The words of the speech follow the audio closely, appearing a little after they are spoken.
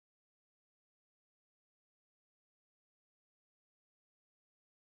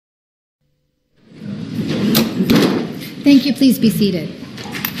Thank you. Please be seated.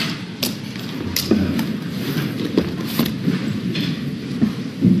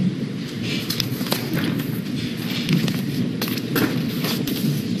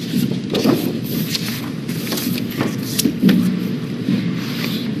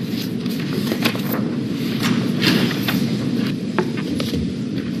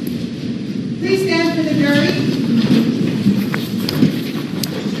 Please stand for the jury.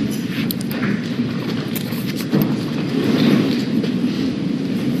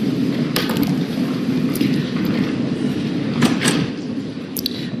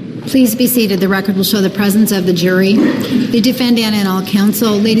 Please be seated. The record will show the presence of the jury, the defendant, and all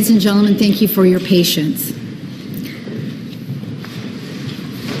counsel. Ladies and gentlemen, thank you for your patience.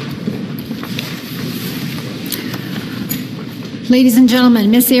 Ladies and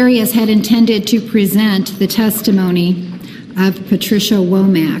gentlemen, Ms. Arias had intended to present the testimony of Patricia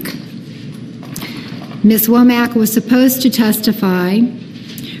Womack. Ms. Womack was supposed to testify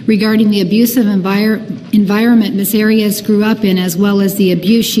regarding the abusive environment Ms. Arias grew up in, as well as the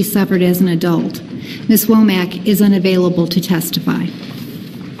abuse she suffered as an adult. Ms. Womack is unavailable to testify.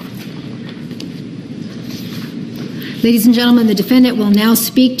 Ladies and gentlemen, the defendant will now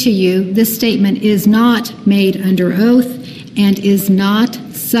speak to you. This statement is not made under oath and is not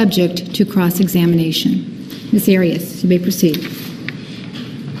subject to cross-examination. Ms. Arias, you may proceed.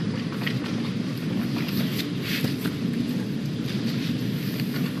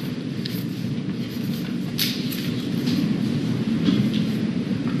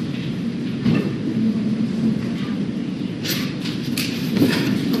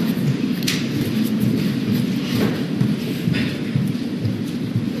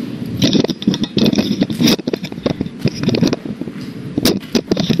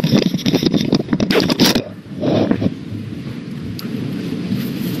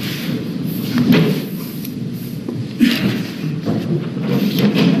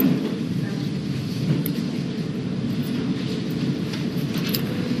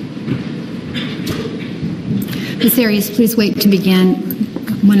 Ms. Arias, please wait to begin.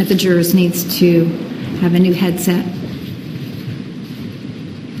 One of the jurors needs to have a new headset.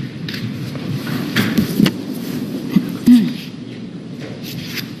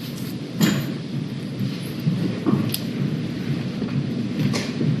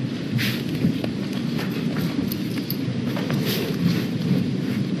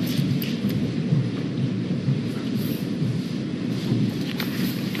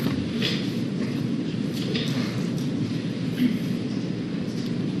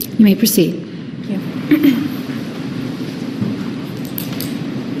 You may proceed.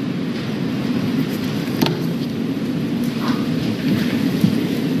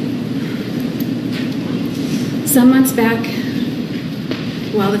 Some months back,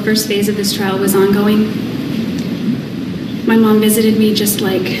 while the first phase of this trial was ongoing, my mom visited me just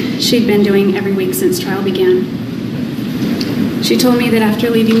like she'd been doing every week since trial began. She told me that after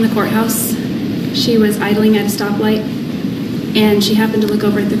leaving the courthouse, she was idling at a stoplight and she happened to look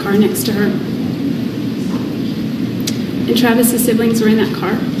over at the car next to her. And Travis's siblings were in that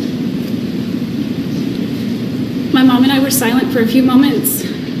car. My mom and I were silent for a few moments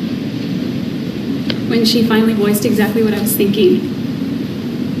when she finally voiced exactly what I was thinking.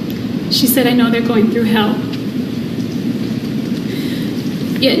 She said, "I know they're going through hell."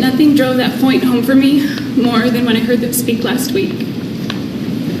 Yet nothing drove that point home for me more than when I heard them speak last week.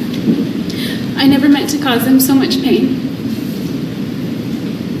 I never meant to cause them so much pain.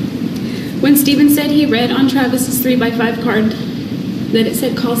 When Stephen said he read on Travis's 3x5 card that it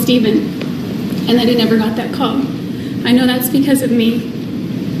said, "Call Stephen," and that he never got that call, I know that's because of me.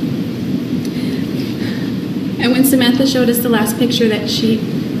 And when Samantha showed us the last picture that she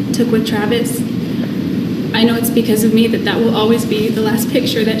took with Travis, I know it's because of me that will always be the last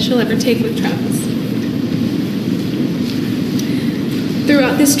picture that she'll ever take with Travis.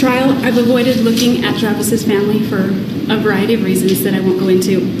 Throughout this trial, I've avoided looking at Travis's family for a variety of reasons that I won't go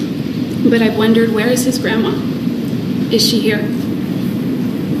into. But I've wondered, where is his grandma? Is she here?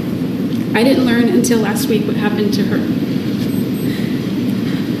 I didn't learn until last week what happened to her.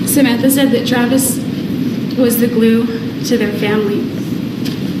 Samantha said that Travis was the glue to their family.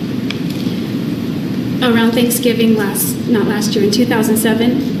 Around Thanksgiving in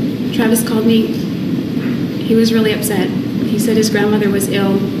 2007, Travis called me. He was really upset. He said his grandmother was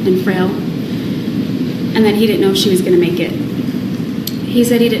ill and frail and that he didn't know if she was going to make it. He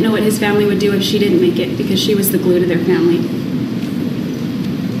said he didn't know what his family would do if she didn't make it because she was the glue to their family.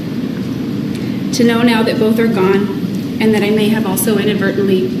 To know now that both are gone and that I may have also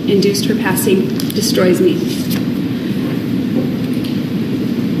inadvertently induced her passing destroys me.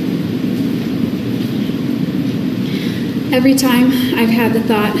 Every time I've had the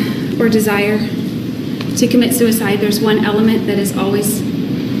thought or desire to commit suicide, there's one element that has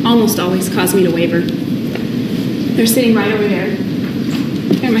almost always caused me to waver. They're sitting right over there.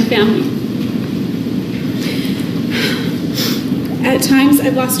 They're my family. At times,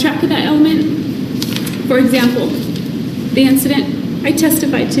 I've lost track of that element. For example, the incident I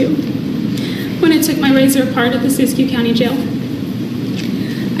testified to when I took my razor apart at the Siskiyou County Jail.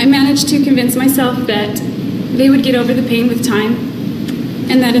 I managed to convince myself that they would get over the pain with time,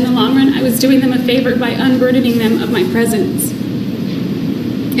 and that in the long run I was doing them a favor by unburdening them of my presence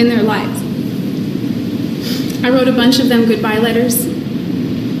in their lives. I wrote a bunch of them goodbye letters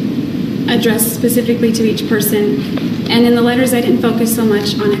addressed specifically to each person, and in the letters I didn't focus so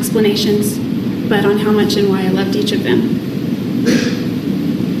much on explanations, but on how much and why I loved each of them.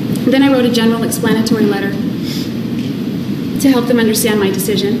 Then I wrote a general explanatory letter to help them understand my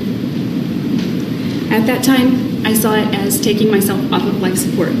decision. At that time, I saw it as taking myself off of life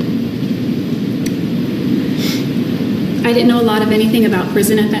support. I didn't know a lot of anything about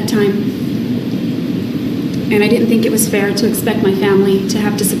prison at that time, and I didn't think it was fair to expect my family to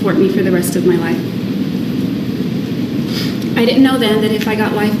have to support me for the rest of my life. I didn't know then that if I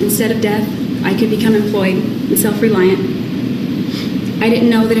got life instead of death, I could become employed and self-reliant. I didn't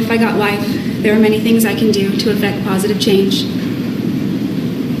know that if I got life, there are many things I can do to affect positive change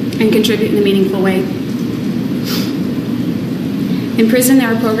and contribute in a meaningful way. In prison,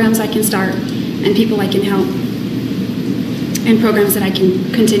 there are programs I can start and people I can help, and programs that I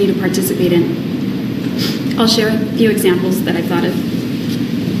can continue to participate in. I'll share a few examples that I've thought of.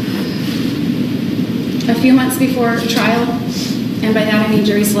 A few months before trial, and by that I mean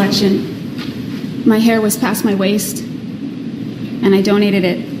jury selection, my hair was past my waist, and I donated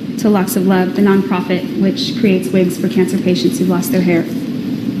it to Locks of Love, the nonprofit which creates wigs for cancer patients who've lost their hair.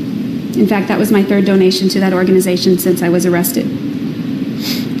 In fact, that was my third donation to that organization since I was arrested.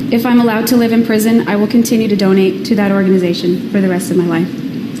 If I'm allowed to live in prison, I will continue to donate to that organization for the rest of my life.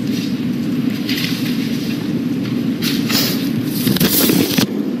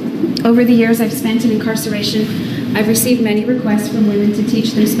 Over the years I've spent in incarceration, I've received many requests from women to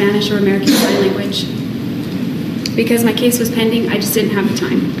teach them Spanish or American Sign Language. Because my case was pending, I just didn't have the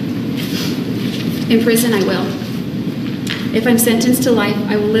time. In prison, I will. If I'm sentenced to life,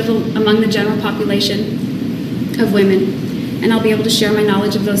 I will live among the general population of women, and I'll be able to share my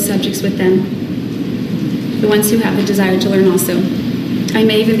knowledge of those subjects with them, the ones who have the desire to learn also. I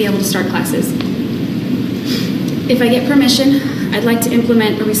may even be able to start classes. If I get permission, I'd like to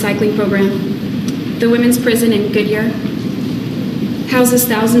implement a recycling program. The women's prison in Goodyear houses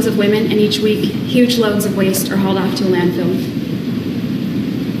thousands of women, and each week, huge loads of waste are hauled off to a landfill.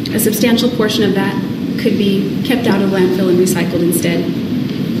 A substantial portion of that could be kept out of landfill and recycled instead.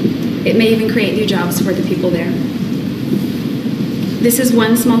 It may even create new jobs for the people there. This is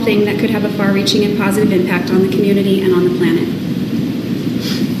one small thing that could have a far-reaching and positive impact on the community and on the planet.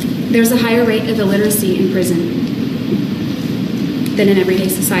 There's a higher rate of illiteracy in prison than in everyday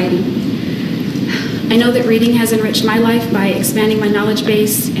society. I know that reading has enriched my life by expanding my knowledge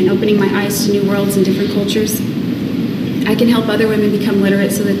base and opening my eyes to new worlds and different cultures. I can help other women become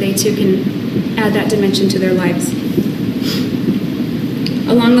literate so that they too can add that dimension to their lives.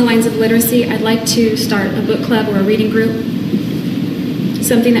 Along the lines of literacy, I'd like to start a book club or a reading group,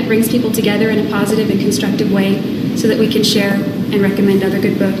 something that brings people together in a positive and constructive way so that we can share and recommend other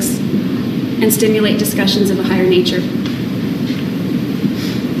good books and stimulate discussions of a higher nature.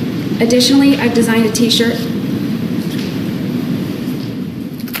 Additionally, I've designed a t-shirt.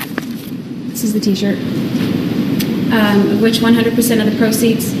 This is the t-shirt, of which 100% of the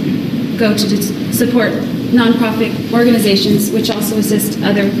proceeds go to support nonprofit organizations which also assist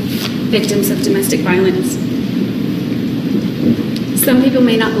other victims of domestic violence. Some people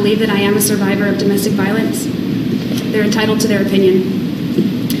may not believe that I am a survivor of domestic violence. They're entitled to their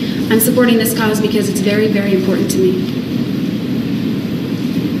opinion. I'm supporting this cause because it's very, very important to me.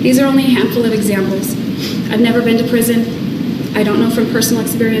 These are only a handful of examples. I've never been to prison. I don't know from personal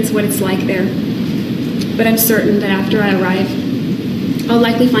experience what it's like there. But I'm certain that after I arrive, I'll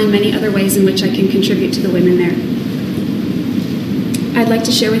likely find many other ways in which I can contribute to the women there. I'd like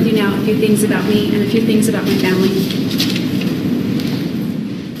to share with you now a few things about me and a few things about my family.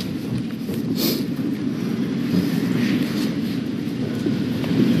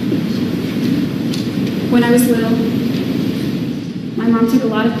 When I was little, my mom took a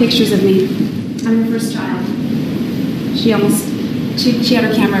lot of pictures of me. I'm her first child. She had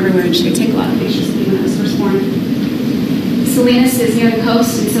her camera everywhere, and she would take a lot of pictures of me when I was first born. Salinas is near the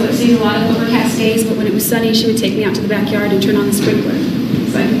coast, and so it seems a lot of overcast days, but when it was sunny, she would take me out to the backyard and turn on the sprinkler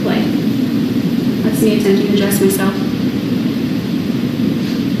so I could play. Lets me attempting to dress myself.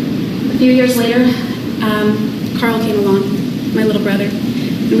 few years later, Carl came along, my little brother,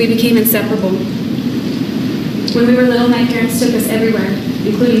 and we became inseparable. When we were little, my parents took us everywhere,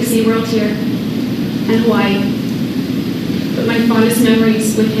 including SeaWorld here and Hawaii. But my fondest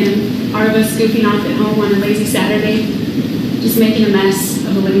memories with him are of us goofing off at home on a lazy Saturday, just making a mess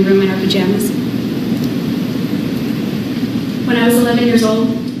of the living room in our pajamas. When I was 11 years old,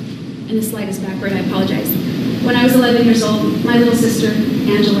 and the slide is backward, I apologize. When I was 11 years old, my little sister,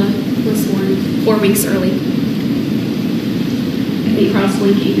 Angela, was born 4 weeks early. I think Carl's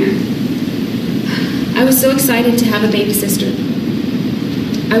blinking here. I was so excited to have a baby sister.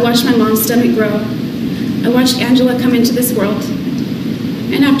 I watched my mom's stomach grow. I watched Angela come into this world.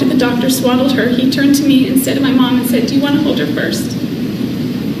 And after the doctor swaddled her, he turned to me and said to my mom and said, "Do you want to hold her first?"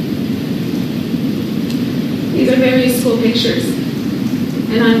 These are various school pictures.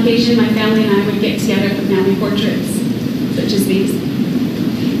 And on occasion, my family and I would get together for family portraits, such as these.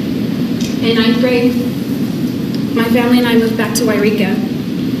 In 9th grade, my family and I moved back to Wairika,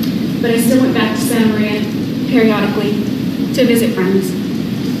 but I still went back to Santa Maria periodically to visit friends.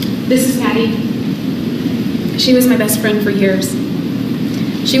 This is Patty. She was my best friend for years.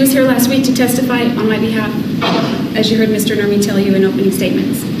 She was here last week to testify on my behalf, as you heard Mr. Nurmi tell you in opening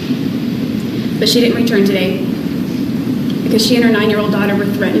statements. But she didn't return today because she and her 9-year-old daughter were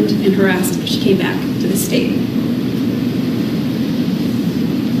threatened and harassed if she came back to the state.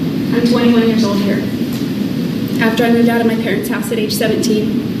 I'm 21 years old here. After I moved out of my parents' house at age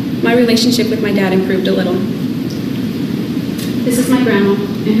 17, my relationship with my dad improved a little. This is my grandma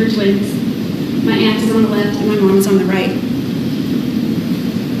and her twins. My aunt is on the left and my mom is on the right.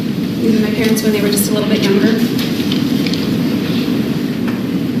 These are my parents when they were just a little bit younger.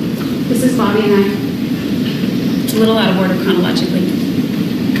 This is Bobby and I. It's a little out of order chronologically.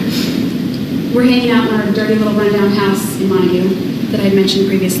 We're hanging out in our dirty little rundown house in Montague that I had mentioned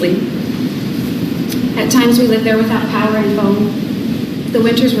previously. At times we lived there without power and phone. The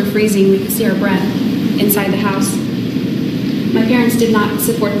winters were freezing. We could see our breath inside the house. My parents did not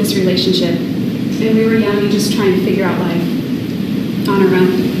support this relationship, and we were young and just trying to figure out life on our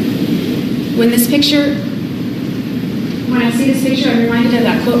own. When I see this picture, I'm reminded of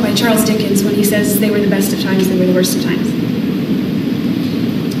that quote by Charles Dickens when he says, "They were the best of times, they were the worst of times."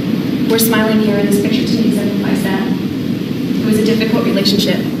 We're smiling here, and this picture to me signifies that. It was a difficult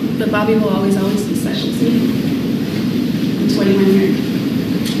relationship, but Bobby will always be special to me. I'm 21 here.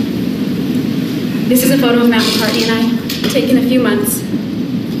 This is a photo of Matt McCartney and I, taken a few months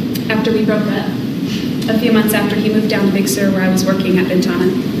after we broke up, a few months after he moved down to Big Sur where I was working at Ventana.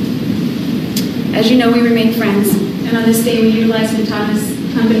 As you know, we remained friends, and on this day we utilized Ventana's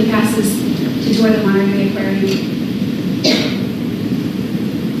company passes to tour the Monterey Aquarium.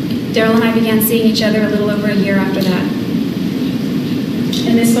 Daryl and I began seeing each other a little over a year after that.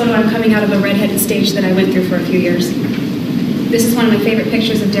 In this photo, I'm coming out of a redheaded stage that I went through for a few years. This is one of my favorite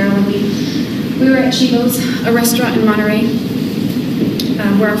pictures of Daryl and me. We were at Chivo's, a restaurant in Monterey,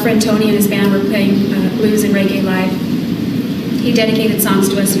 where our friend Tony and his band were playing blues and reggae live. He dedicated songs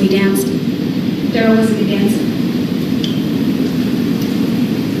to us and we danced. Daryl was a good dancer.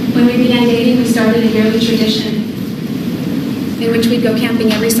 When we began dating, we started a yearly tradition in which we'd go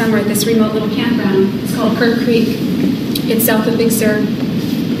camping every summer at this remote little campground. It's called Kirk Creek. It's south of Big Sur,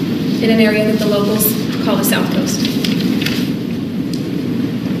 in an area that the locals call the South Coast.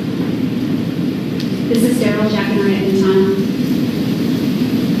 This is Daryl, Jack, and I at Ventana.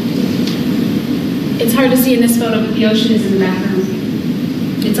 It's hard to see in this photo, but the ocean is in the background.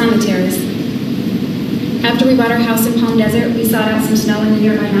 It's on the terrace. After we bought our house in Palm Desert, we sought out some snow in the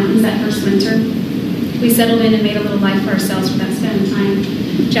nearby mountains that first winter. We settled in and made a little life for ourselves for that spending time.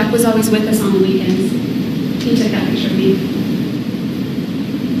 Jack was always with us on the weekends. He took that picture of me.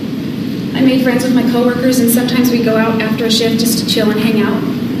 I made friends with my coworkers, and sometimes we'd go out after a shift just to chill and hang out.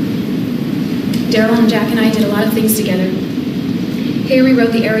 Daryl and Jack and I did a lot of things together. Here we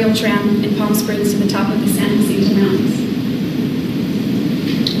rode the aerial tram in Palm Springs to the top of the San Jacinto Mountains.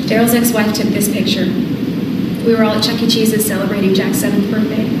 Daryl's ex-wife took this picture. We were all at Chuck E. Cheese's celebrating Jack's 7th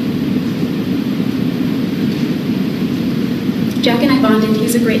birthday. Jack and I bonded.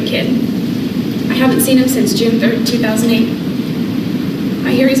 He's a great kid. I haven't seen him since June 3rd, 2008.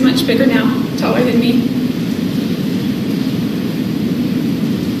 I hear he's much bigger now, taller than me.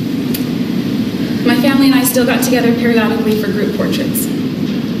 My family and I still got together periodically for group portraits.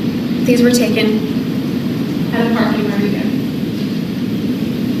 These were taken at a park in Wairika.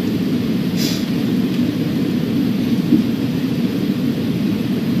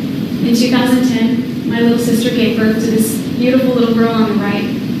 In 2010, my little sister gave birth to this beautiful little girl on the right.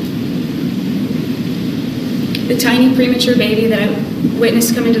 The tiny premature baby that I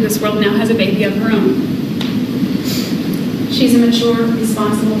witnessed come into this world now has a baby of her own. She's a mature,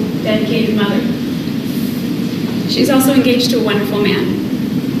 responsible, dedicated mother. She's also engaged to a wonderful man.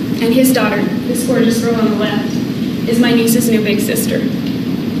 And his daughter, this gorgeous girl on the left, is my niece's new big sister.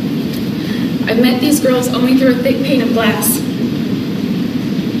 I've met these girls only through a thick pane of glass.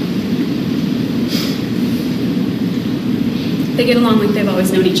 They get along like they've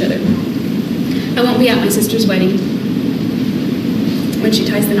always known each other. I won't be at my sister's wedding when she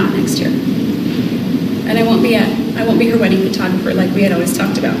ties the knot next year. And I won't be her wedding photographer like we had always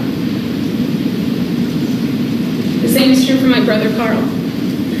talked about. The same is true for my brother Carl.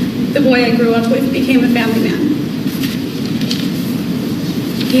 The boy I grew up with became a family man.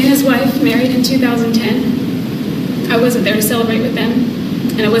 He and his wife married in 2010. I wasn't there to celebrate with them,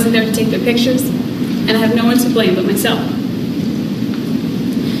 and I wasn't there to take their pictures, and I have no one to blame but myself.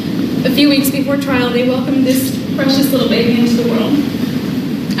 A few weeks before trial, they welcomed this precious little baby into the world.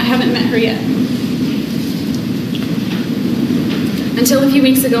 I haven't met her yet. Until a few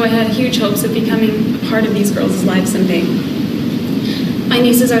weeks ago, I had huge hopes of becoming a part of these girls' lives someday. My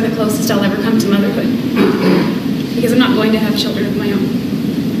nieces are the closest I'll ever come to motherhood, because I'm not going to have children of my own.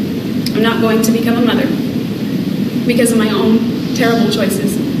 I'm not going to become a mother because of my own terrible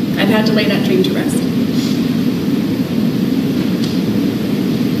choices. I've had to lay that dream to rest.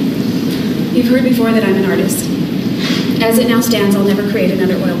 You've heard before that I'm an artist. As it now stands, I'll never create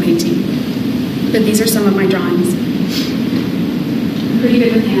another oil painting. But these are some of my drawings. I'm pretty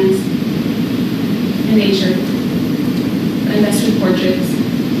good with hands and nature. I best with portraits.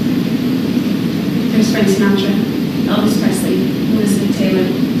 There's Frank Sinatra, Elvis Presley, Elizabeth Taylor.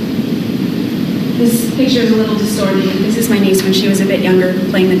 This picture is a little distorted. This is my niece when she was a bit younger,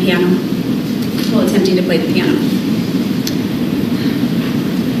 playing the piano, while attempting to play the piano.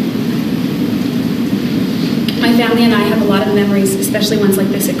 My family and I have a lot of memories, especially ones like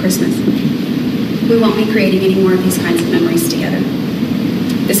this at Christmas. We won't be creating any more of these kinds of memories together.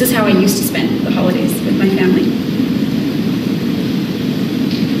 This is how I used to spend the holidays with my family.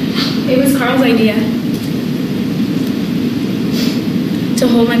 It was Carl's idea to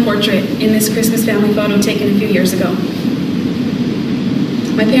hold my portrait in this Christmas family photo taken a few years ago.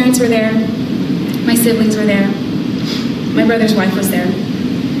 My parents were there, my siblings were there, my brother's wife was there.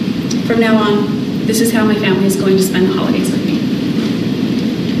 From now on, this is how my family is going to spend the holidays with me.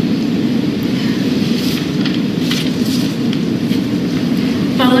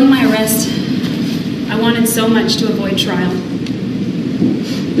 Following my arrest, I wanted so much to avoid trial.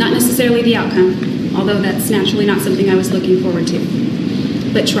 Not necessarily the outcome, although that's naturally not something I was looking forward to,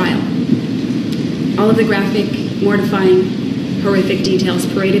 but trial. All of the graphic, mortifying, horrific details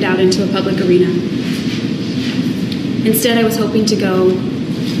paraded out into a public arena. Instead, I was hoping to go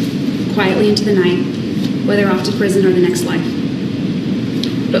quietly into the night, whether off to prison or the next life.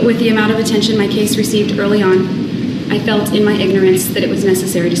 But with the amount of attention my case received early on, I felt in my ignorance that it was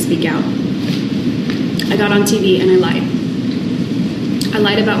necessary to speak out. I got on TV and I lied. I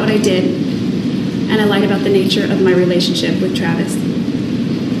lied about what I did, and I lied about the nature of my relationship with Travis.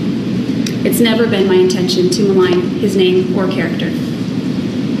 It's never been my intention to malign his name or character.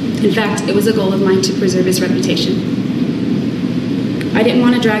 In fact, it was a goal of mine to preserve his reputation. I didn't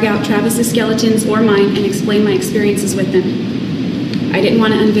want to drag out Travis's skeletons or mine and explain my experiences with them. I didn't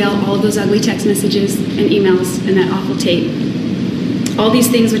want to unveil all of those ugly text messages and emails and that awful tape. All these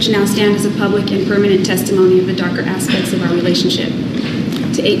things which now stand as a public and permanent testimony of the darker aspects of our relationship.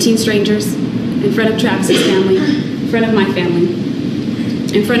 To 18 strangers, in front of Travis's family, in front of my family,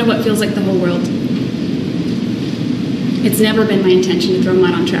 in front of what feels like the whole world. It's never been my intention to throw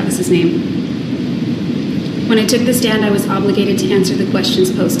mud on Travis's name. When I took the stand, I was obligated to answer the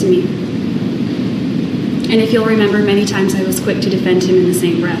questions posed to me. And if you'll remember, many times I was quick to defend him in the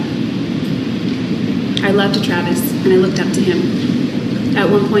same breath. I loved Travis, and I looked up to him. At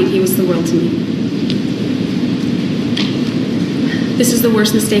one point, he was the world to me. This is the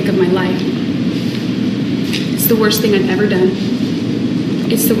worst mistake of my life. It's the worst thing I've ever done.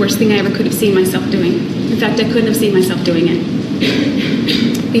 It's the worst thing I ever could have seen myself doing. In fact, I couldn't have seen myself doing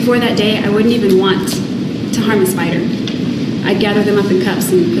it. Before that day, I wouldn't even want to harm a spider. I'd gather them up in cups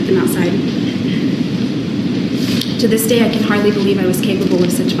and put them outside. To this day, I can hardly believe I was capable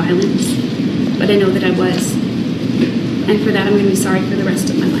of such violence, but I know that I was. And for that, I'm going to be sorry for the rest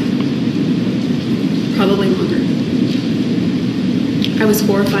of my life. Probably longer. I was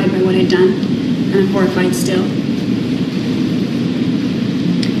horrified by what I'd done, and I'm horrified still.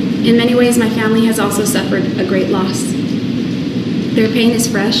 In many ways, my family has also suffered a great loss. Their pain is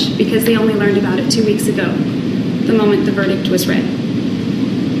fresh because they only learned about it 2 weeks ago, the moment the verdict was read.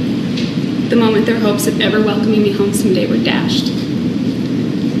 the moment their hopes of ever welcoming me home someday were dashed.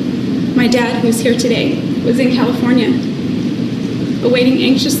 My dad, who's here today, was in California, awaiting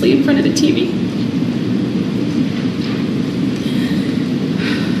anxiously in front of the TV.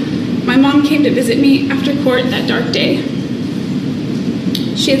 My mom came to visit me after court that dark day.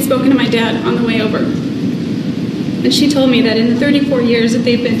 She had spoken to my dad on the way over, and she told me that in the 34 years that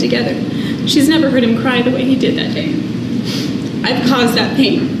they've been together, she's never heard him cry the way he did that day. I've caused that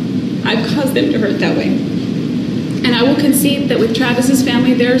pain. I've caused them to hurt that way. And I will concede that with Travis's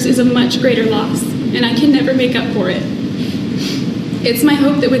family, theirs is a much greater loss, and I can never make up for it. It's my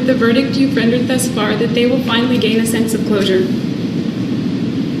hope that with the verdict you've rendered thus far, that they will finally gain a sense of closure.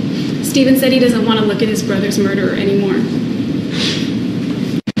 Stephen said he doesn't want to look at his brother's murderer anymore.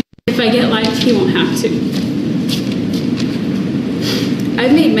 If I get life, he won't have to.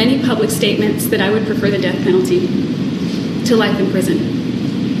 I've made many public statements that I would prefer the death penalty to life in prison.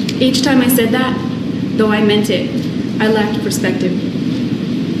 Each time I said that, though I meant it, I lacked perspective.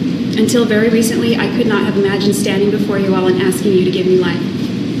 Until very recently, I could not have imagined standing before you all and asking you to give me life.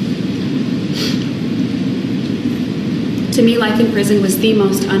 To me, life in prison was the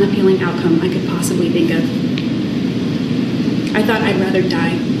most unappealing outcome I could possibly think of. I thought I'd rather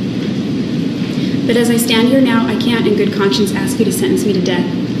die. But as I stand here now, I can't in good conscience ask you to sentence me to death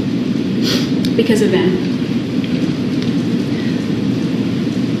because of them.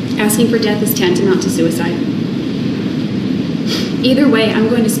 Asking for death is tantamount to suicide. Either way, I'm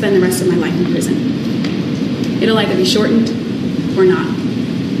going to spend the rest of my life in prison. It'll either be shortened or not.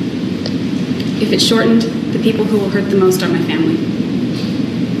 If it's shortened, the people who will hurt the most are my family.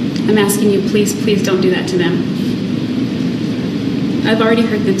 I'm asking you, please, please don't do that to them. I've already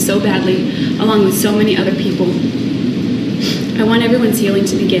hurt them so badly, along with so many other people. I want everyone's healing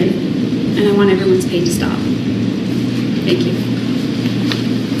to begin, and I want everyone's pain to stop. Thank you.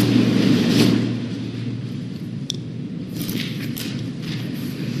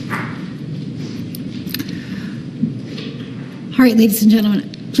 All right, ladies and gentlemen,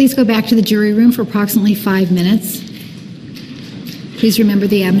 please go back to the jury room for approximately 5 minutes. Please remember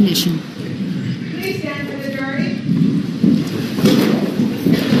the admonition. Please stand for the jury.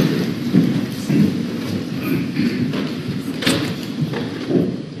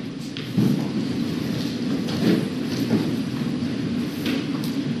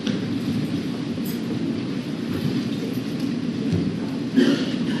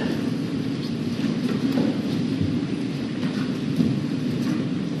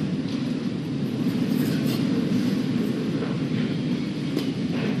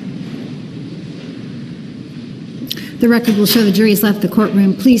 The record will show the jury has left the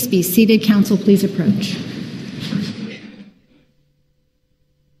courtroom. Please be seated. Counsel, please approach.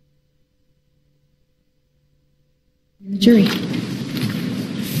 The jury.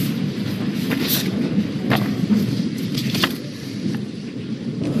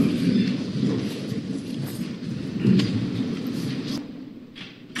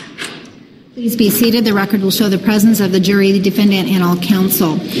 Please be seated. The record will show the presence of the jury, the defendant, and all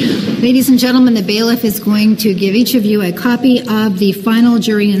counsel. Ladies and gentlemen, the bailiff is going to give each of you a copy of the final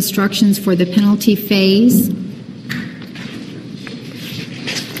jury instructions for the penalty phase.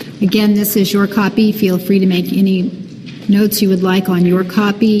 Again, this is your copy. Feel free to make any notes you would like on your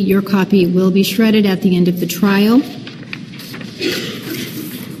copy. Your copy will be shredded at the end of the trial.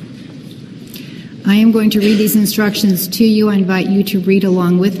 I am going to read these instructions to you. I invite you to read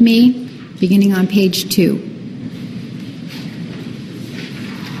along with me, beginning on page 2.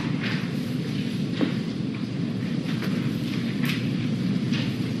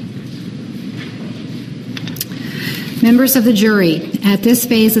 Members of the jury, at this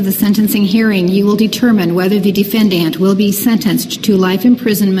phase of the sentencing hearing, you will determine whether the defendant will be sentenced to life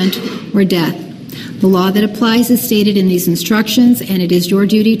imprisonment or death. The law that applies is stated in these instructions, and it is your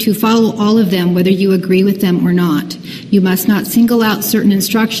duty to follow all of them whether you agree with them or not. You must not single out certain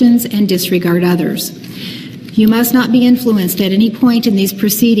instructions and disregard others. You must not be influenced at any point in these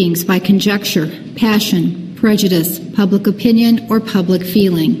proceedings by conjecture, passion, prejudice, public opinion, or public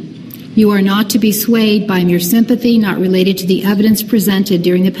feeling. You are not to be swayed by mere sympathy not related to the evidence presented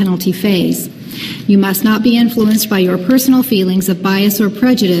during the penalty phase. You must not be influenced by your personal feelings of bias or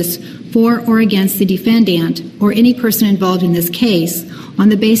prejudice for or against the defendant or any person involved in this case on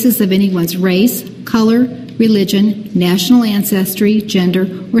the basis of anyone's race, color, religion, national ancestry, gender,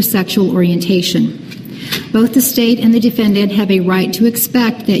 or sexual orientation. Both the state and the defendant have a right to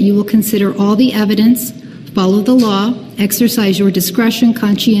expect that you will consider all the evidence, follow the law, exercise your discretion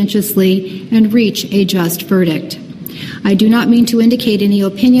conscientiously, and reach a just verdict. I do not mean to indicate any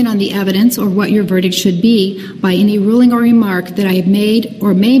opinion on the evidence or what your verdict should be by any ruling or remark that I have made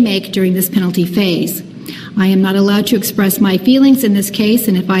or may make during this penalty phase. I am not allowed to express my feelings in this case,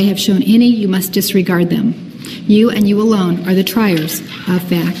 and if I have shown any, you must disregard them. You and you alone are the triers of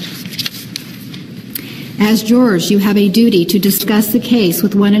fact. As jurors, you have a duty to discuss the case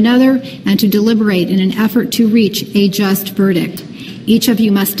with one another and to deliberate in an effort to reach a just verdict. Each of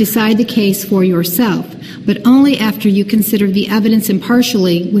you must decide the case for yourself, but only after you consider the evidence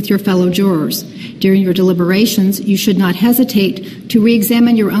impartially with your fellow jurors. During your deliberations, you should not hesitate to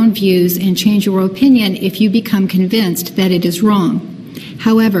re-examine your own views and change your opinion if you become convinced that it is wrong.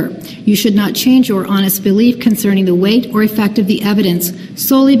 However, you should not change your honest belief concerning the weight or effect of the evidence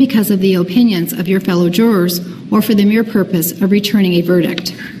solely because of the opinions of your fellow jurors or for the mere purpose of returning a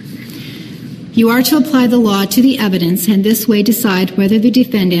verdict. You are to apply the law to the evidence and this way decide whether the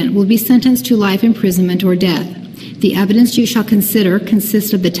defendant will be sentenced to life imprisonment or death. The evidence you shall consider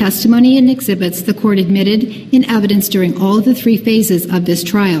consists of the testimony and exhibits the court admitted in evidence during all of the 3 phases of this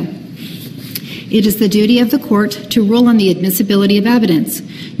trial. It is the duty of the court to rule on the admissibility of evidence.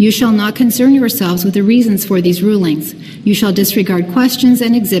 You shall not concern yourselves with the reasons for these rulings. You shall disregard questions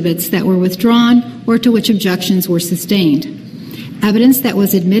and exhibits that were withdrawn or to which objections were sustained. Evidence that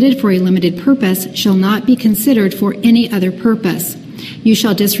was admitted for a limited purpose shall not be considered for any other purpose. You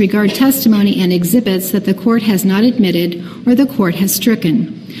shall disregard testimony and exhibits that the court has not admitted or the court has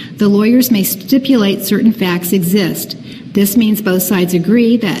stricken. The lawyers may stipulate certain facts exist. This means both sides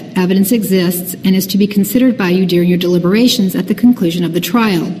agree that evidence exists and is to be considered by you during your deliberations at the conclusion of the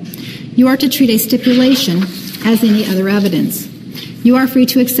trial. You are to treat a stipulation as any other evidence. You are free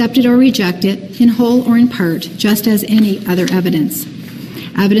to accept it or reject it, in whole or in part, just as any other evidence.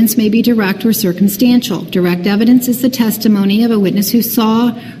 Evidence may be direct or circumstantial. Direct evidence is the testimony of a witness who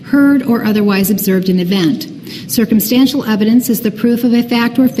saw, heard, or otherwise observed an event. Circumstantial evidence is the proof of a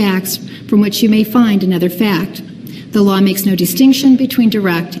fact or facts from which you may find another fact. The law makes no distinction between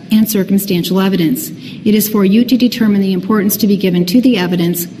direct and circumstantial evidence. It is for you to determine the importance to be given to the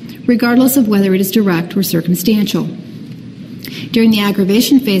evidence, regardless of whether it is direct or circumstantial. During the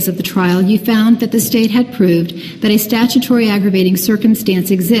aggravation phase of the trial, you found that the state had proved that a statutory aggravating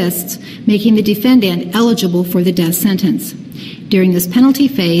circumstance exists, making the defendant eligible for the death sentence. During this penalty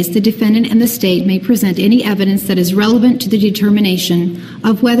phase, the defendant and the state may present any evidence that is relevant to the determination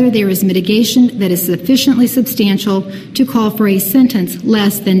of whether there is mitigation that is sufficiently substantial to call for a sentence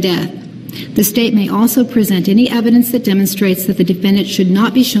less than death. The state may also present any evidence that demonstrates that the defendant should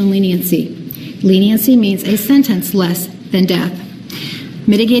not be shown leniency. Leniency means a sentence less than death.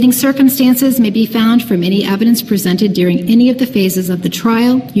 Mitigating circumstances may be found from any evidence presented during any of the phases of the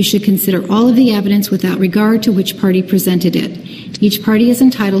trial. You should consider all of the evidence without regard to which party presented it. Each party is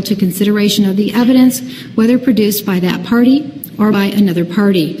entitled to consideration of the evidence, whether produced by that party or by another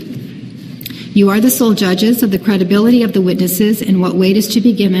party. You are the sole judges of the credibility of the witnesses and what weight is to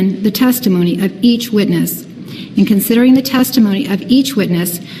be given the testimony of each witness. In considering the testimony of each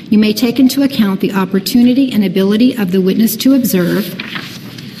witness, you may take into account the opportunity and ability of the witness to observe,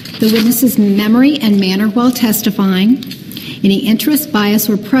 the witness's memory and manner while testifying, any interest, bias,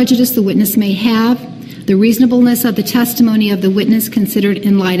 or prejudice the witness may have, the reasonableness of the testimony of the witness considered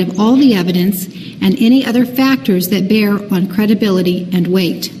in light of all the evidence, and any other factors that bear on credibility and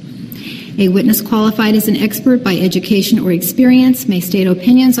weight. A witness qualified as an expert by education or experience may state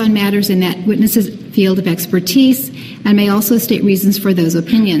opinions on matters in that witness's field of expertise and may also state reasons for those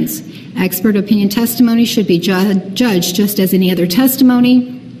opinions. Expert opinion testimony should be judged just as any other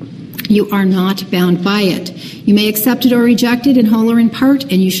testimony. You are not bound by it. You may accept it or reject it in whole or in part,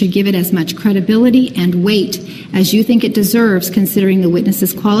 and you should give it as much credibility and weight as you think it deserves, considering the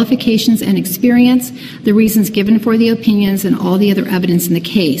witness's qualifications and experience, the reasons given for the opinions, and all the other evidence in the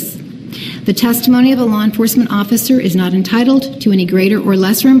case. The testimony of a law enforcement officer is not entitled to any greater or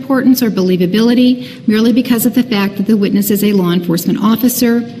lesser importance or believability merely because of the fact that the witness is a law enforcement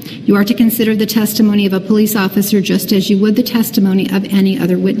officer. You are to consider the testimony of a police officer just as you would the testimony of any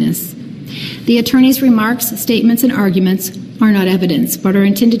other witness. The attorney's remarks, statements, and arguments are not evidence, but are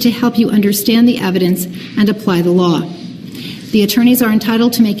intended to help you understand the evidence and apply the law. The attorneys are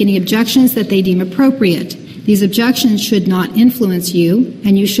entitled to make any objections that they deem appropriate. These objections should not influence you,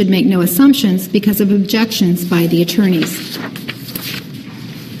 and you should make no assumptions because of objections by the attorneys.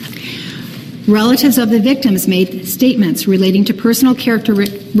 Relatives of the victims made statements relating to personal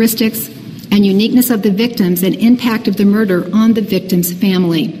characteristics and uniqueness of the victims and impact of the murder on the victim's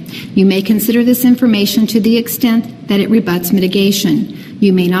family. You may consider this information to the extent that it rebuts mitigation.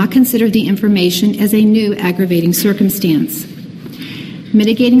 You may not consider the information as a new aggravating circumstance.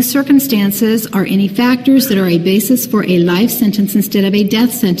 Mitigating circumstances are any factors that are a basis for a life sentence instead of a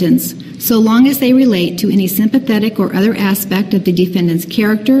death sentence, so long as they relate to any sympathetic or other aspect of the defendant's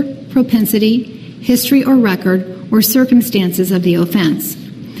character, propensity, history or record, or circumstances of the offense.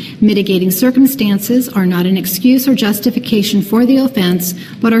 Mitigating circumstances are not an excuse or justification for the offense,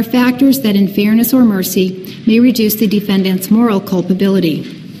 but are factors that in fairness or mercy may reduce the defendant's moral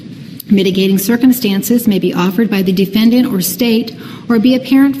culpability. Mitigating circumstances may be offered by the defendant or state or be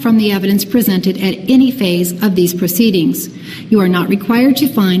apparent from the evidence presented at any phase of these proceedings. You are not required to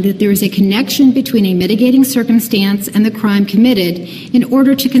find that there is a connection between a mitigating circumstance and the crime committed in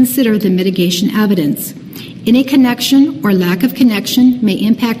order to consider the mitigation evidence. Any connection or lack of connection may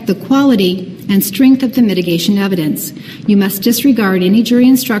impact the quality and strength of the mitigation evidence. You must disregard any jury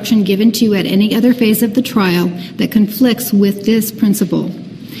instruction given to you at any other phase of the trial that conflicts with this principle.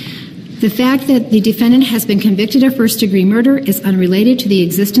 The fact that the defendant has been convicted of first-degree murder is unrelated to the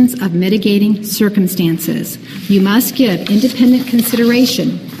existence of mitigating circumstances. You must give independent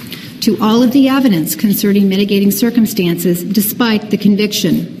consideration to all of the evidence concerning mitigating circumstances despite the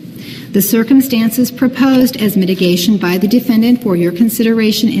conviction. The circumstances proposed as mitigation by the defendant for your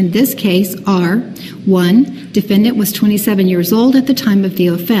consideration in this case are: 1. Defendant was 27 years old at the time of the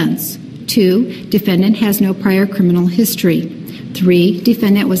offense. 2. Defendant has no prior criminal history. 3.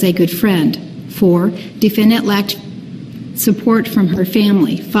 Defendant was a good friend. 4. Defendant lacked support from her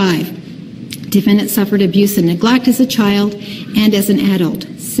family. 5. Defendant suffered abuse and neglect as a child and as an adult.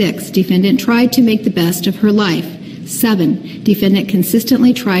 6. Defendant tried to make the best of her life. 7. Defendant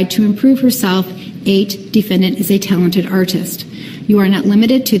consistently tried to improve herself. 8. Defendant is a talented artist. You are not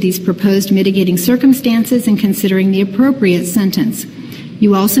limited to these proposed mitigating circumstances in considering the appropriate sentence.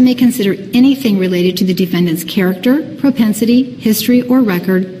 You also may consider anything related to the defendant's character, propensity, history or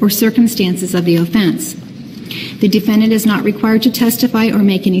record, or circumstances of the offense. The defendant is not required to testify or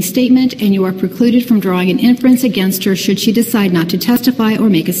make any statement, and you are precluded from drawing an inference against her should she decide not to testify or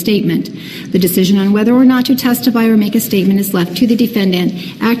make a statement. The decision on whether or not to testify or make a statement is left to the defendant,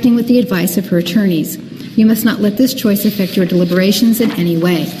 acting with the advice of her attorneys. You must not let this choice affect your deliberations in any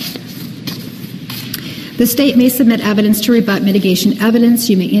way. The state may submit evidence to rebut mitigation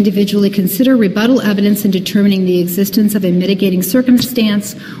evidence. You may individually consider rebuttal evidence in determining the existence of a mitigating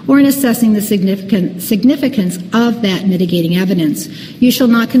circumstance or in assessing the significance of that mitigating evidence. You shall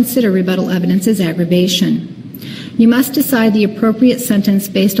not consider rebuttal evidence as aggravation. You must decide the appropriate sentence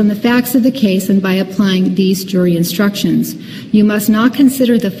based on the facts of the case and by applying these jury instructions. You must not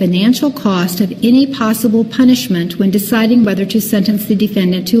consider the financial cost of any possible punishment when deciding whether to sentence the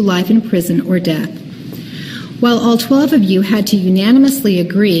defendant to life in prison or death. While all 12 of you had to unanimously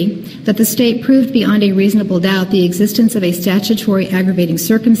agree that the state proved beyond a reasonable doubt the existence of a statutory aggravating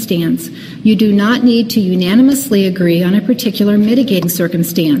circumstance, you do not need to unanimously agree on a particular mitigating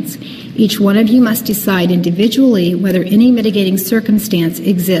circumstance. Each one of you must decide individually whether any mitigating circumstance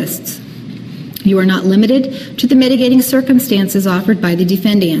exists. You are not limited to the mitigating circumstances offered by the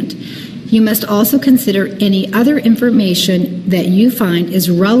defendant. You must also consider any other information that you find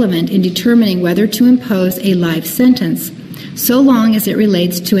is relevant in determining whether to impose a life sentence, so long as it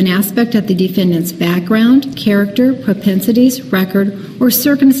relates to an aspect of the defendant's background, character, propensities, record, or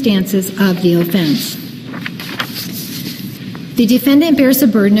circumstances of the offense. The defendant bears a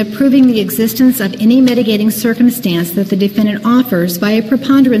burden of proving the existence of any mitigating circumstance that the defendant offers by a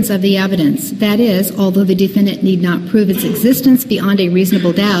preponderance of the evidence. That is, although the defendant need not prove its existence beyond a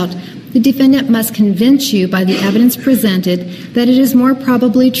reasonable doubt, the defendant must convince you by the evidence presented that it is more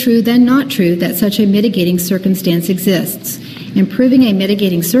probably true than not true that such a mitigating circumstance exists. In proving a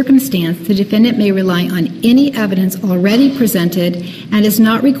mitigating circumstance, the defendant may rely on any evidence already presented and is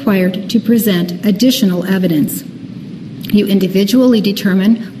not required to present additional evidence. You individually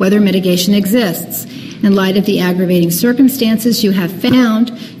determine whether mitigation exists. In light of the aggravating circumstances you have found,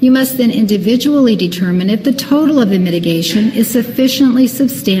 you must then individually determine if the total of the mitigation is sufficiently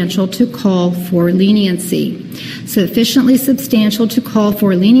substantial to call for leniency. Sufficiently substantial to call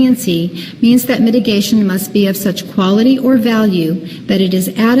for leniency means that mitigation must be of such quality or value that it is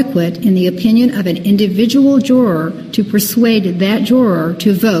adequate, in the opinion of an individual juror, to persuade that juror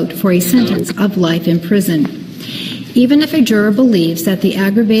to vote for a sentence of life in prison. Even if a juror believes that the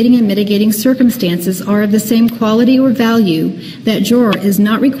aggravating and mitigating circumstances are of the same quality or value, that juror is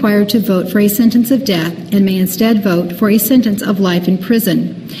not required to vote for a sentence of death and may instead vote for a sentence of life in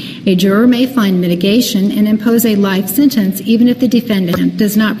prison. A juror may find mitigation and impose a life sentence even if the defendant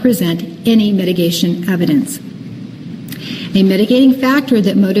does not present any mitigation evidence. A mitigating factor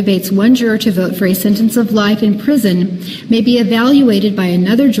that motivates one juror to vote for a sentence of life in prison may be evaluated by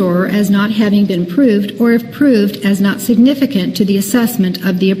another juror as not having been proved, or if proved, as not significant to the assessment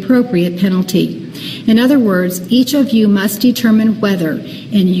of the appropriate penalty. In other words, each of you must determine whether,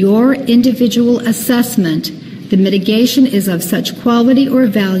 in your individual assessment, the mitigation is of such quality or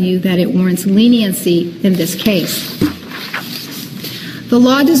value that it warrants leniency in this case. The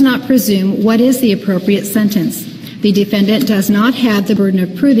law does not presume what is the appropriate sentence. The defendant does not have the burden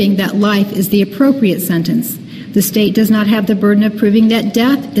of proving that life is the appropriate sentence. The state does not have the burden of proving that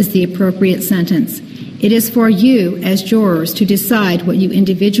death is the appropriate sentence. It is for you, as jurors, to decide what you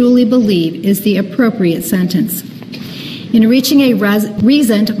individually believe is the appropriate sentence. In reaching a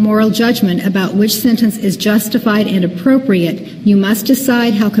reasoned moral judgment about which sentence is justified and appropriate, you must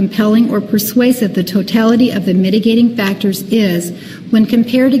decide how compelling or persuasive the totality of the mitigating factors is when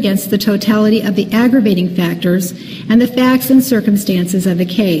compared against the totality of the aggravating factors and the facts and circumstances of the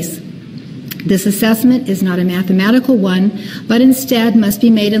case. This assessment is not a mathematical one, but instead must be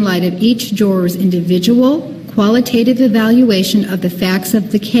made in light of each juror's individual, qualitative evaluation of the facts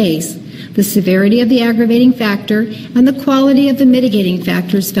of the case, the severity of the aggravating factor, and the quality of the mitigating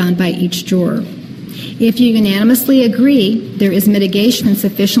factors found by each juror. If you unanimously agree there is mitigation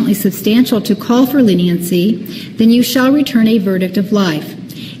sufficiently substantial to call for leniency, then you shall return a verdict of life.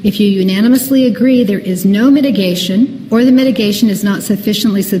 If you unanimously agree there is no mitigation, or the mitigation is not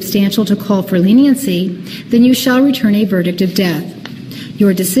sufficiently substantial to call for leniency, then you shall return a verdict of death.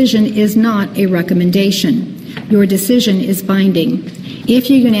 Your decision is not a recommendation. Your decision is binding.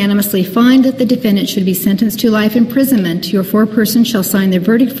 If you unanimously find that the defendant should be sentenced to life imprisonment, your foreperson shall sign the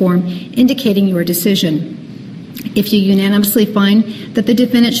verdict form indicating your decision. If you unanimously find that the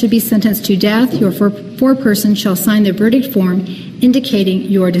defendant should be sentenced to death, your foreperson shall sign the verdict form indicating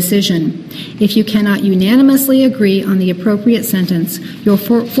your decision. If you cannot unanimously agree on the appropriate sentence, your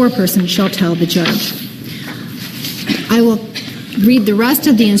foreperson shall tell the judge. I will read the rest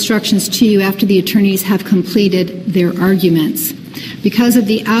of the instructions to you after the attorneys have completed their arguments. Because of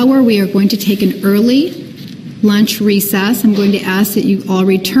the hour, we are going to take an early lunch recess. I'm going to ask that you all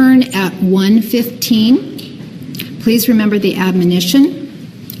return at 1:15. Please remember the admonition.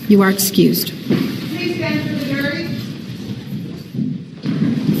 You are excused. Please stand for the jury.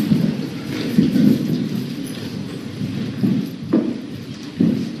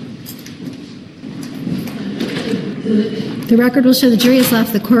 The record will show the jury has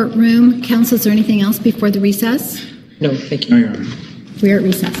left the courtroom. Counsel, is there anything else before the recess? No, thank you. We are at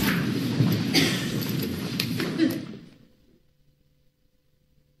recess.